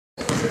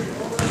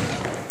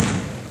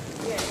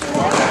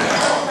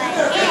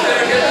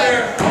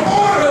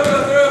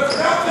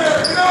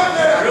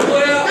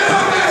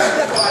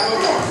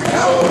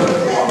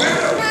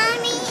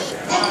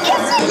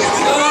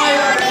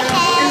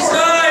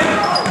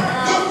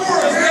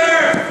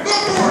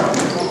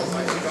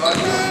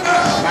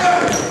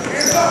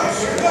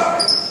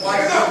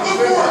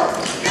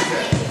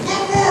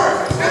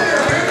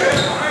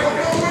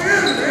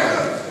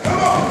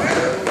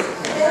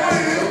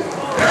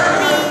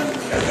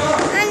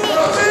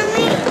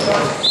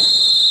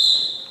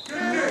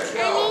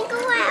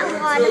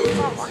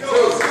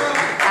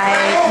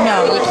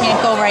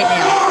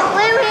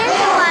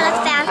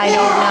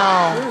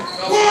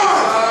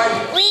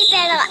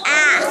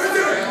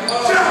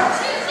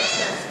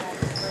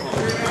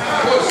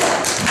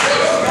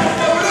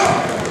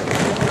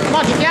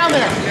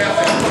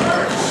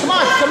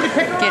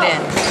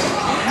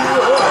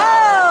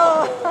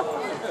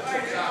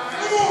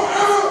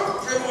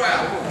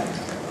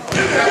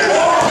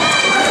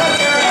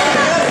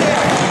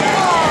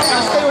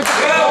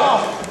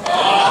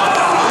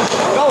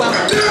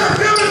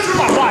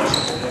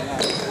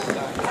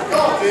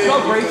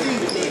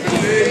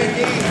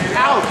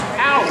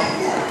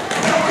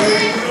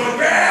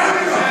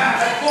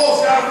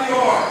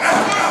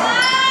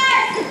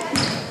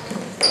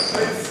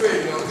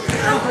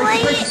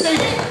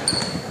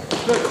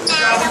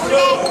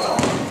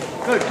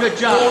Good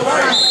job.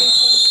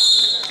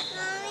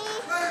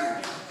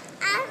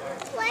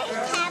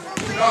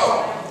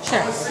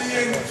 Sure.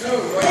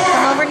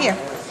 Come over here.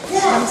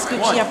 I'm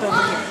scooch you up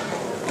over here.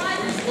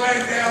 He's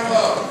playing down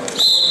low.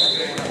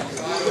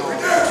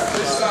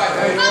 This side.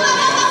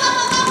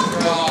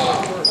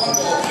 One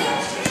ball.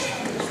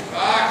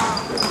 Back.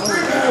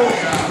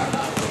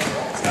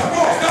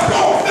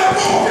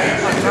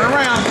 Turn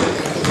around.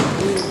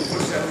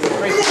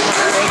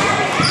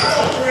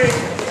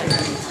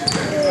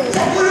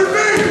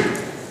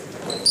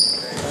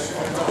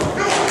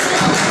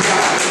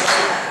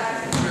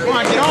 Come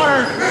on, get on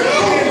her.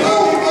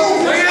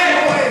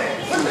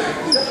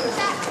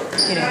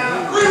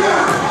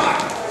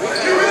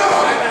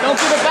 Don't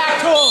give it back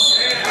to him.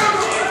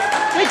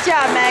 Good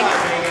job, Meg.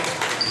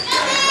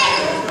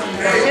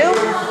 Two?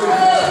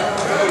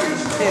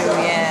 Two,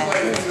 yeah.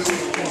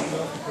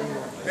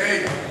 Hey.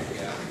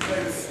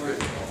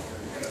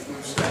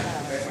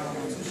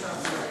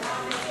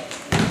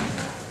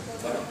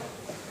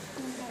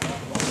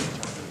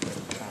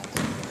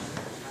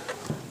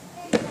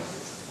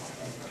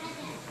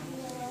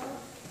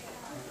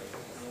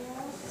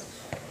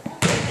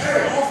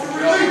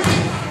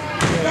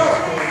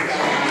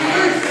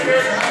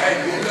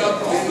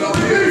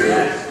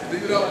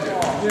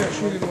 Yeah,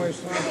 shooting away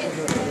slide.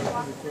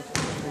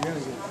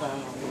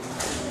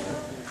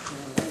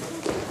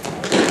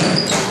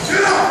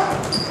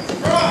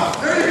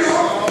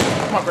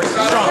 Come on, Grace.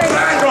 Strong.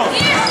 Strong.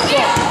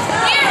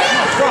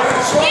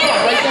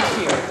 Right next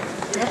to you.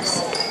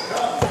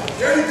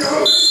 There you go.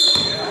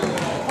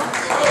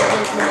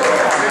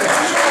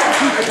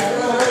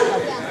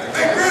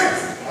 Hey,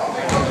 Grace.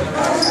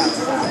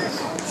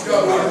 Let's go.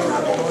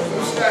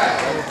 Who's that?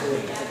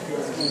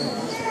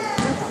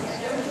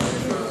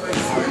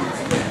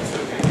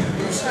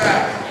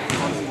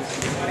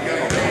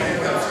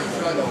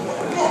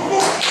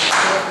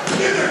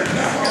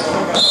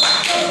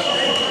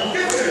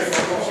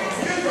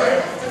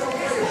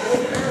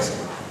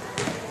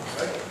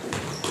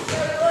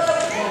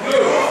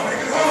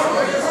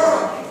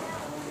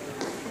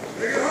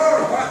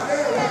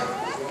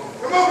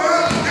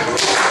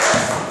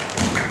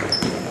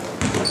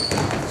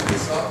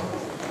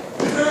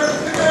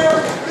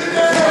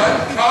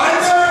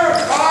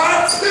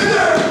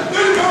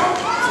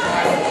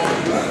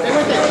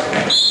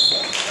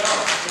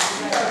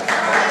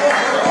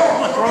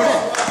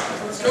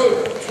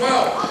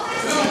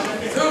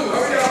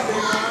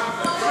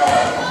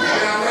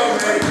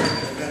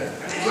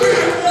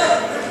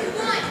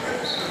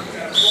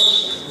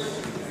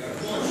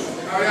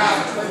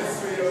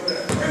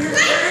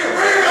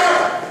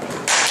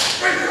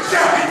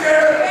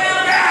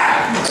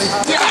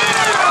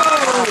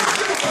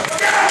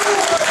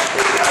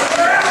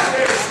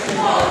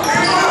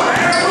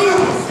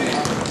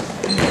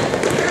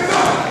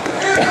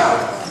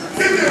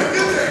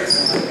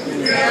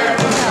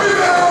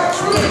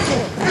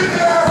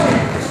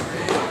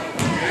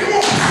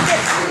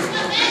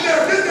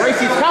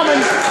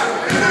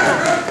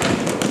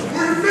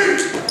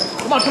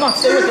 Come on,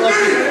 stay with it,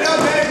 Lexi.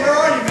 Where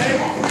are you, man?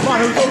 Come on,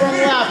 who's over on the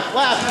left?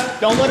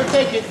 Left. Don't let her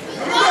take it.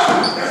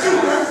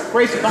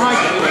 Grace is behind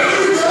you.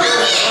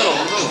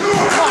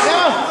 Come on,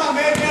 Come on,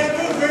 man. You gotta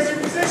move. Where's your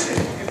position?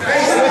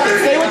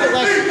 Stay with it,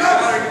 Lexi.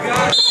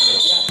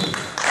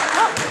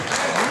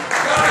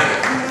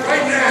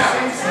 Right now.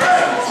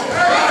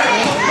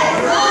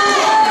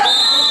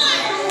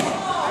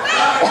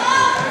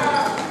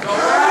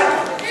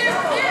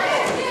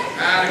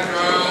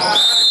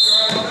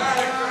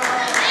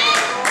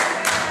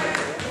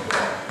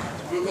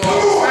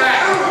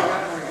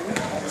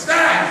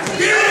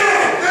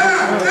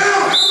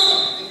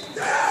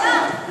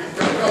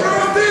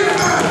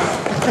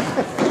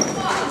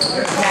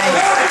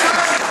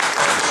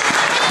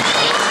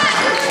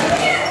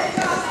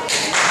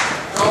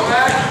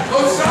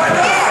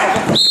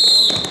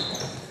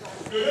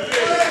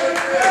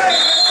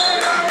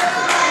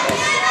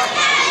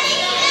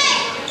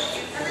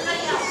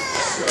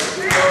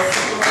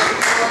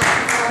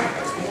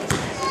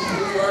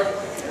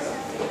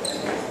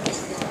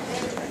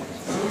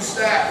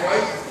 Stack,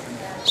 right?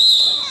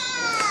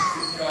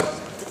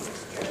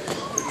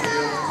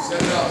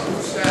 Set it up.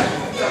 Stack.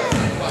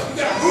 You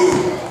gotta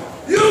move.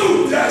 You,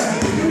 Dustin,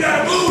 you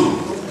gotta move.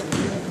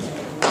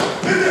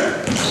 In there.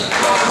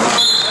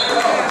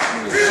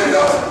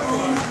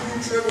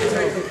 Triple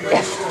take the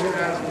place. Get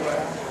out of the way.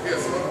 Here,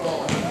 throw the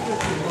ball.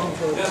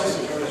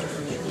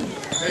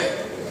 Hey.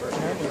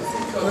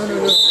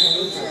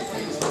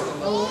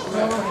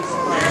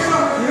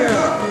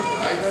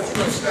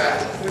 Stack.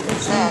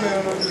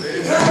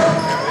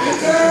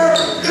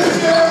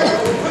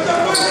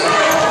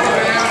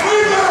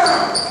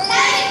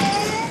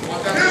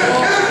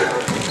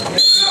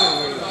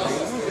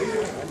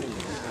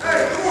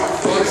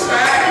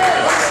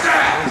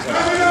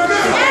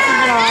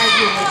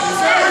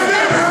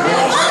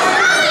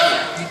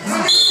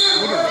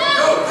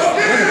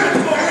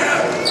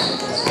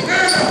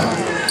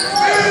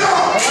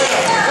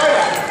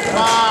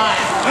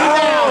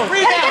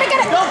 Rebound.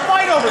 Don't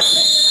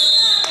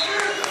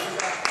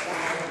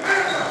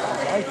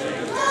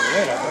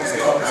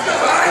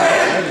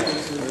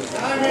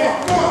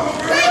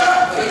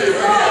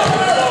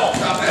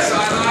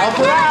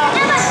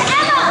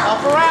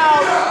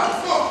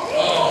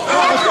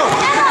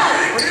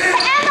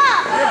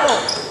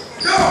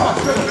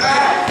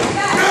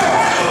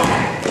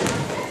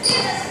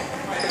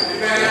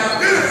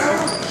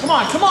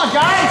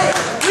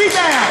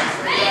down.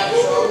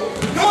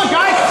 Come on,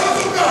 guys.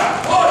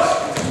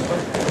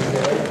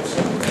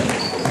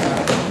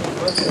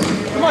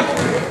 Come on.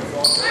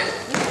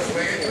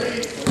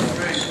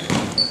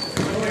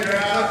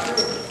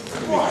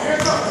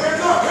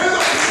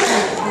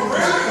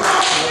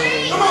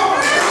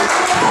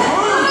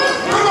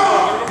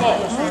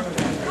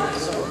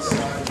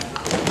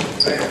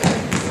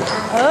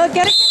 Oh,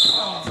 get it.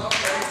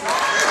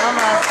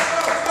 Almost.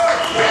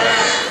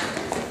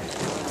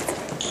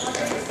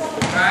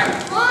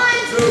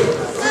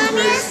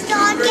 Mommy's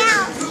dog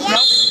out.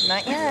 Nope,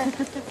 not yet.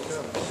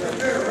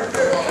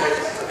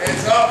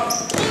 Hands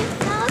up.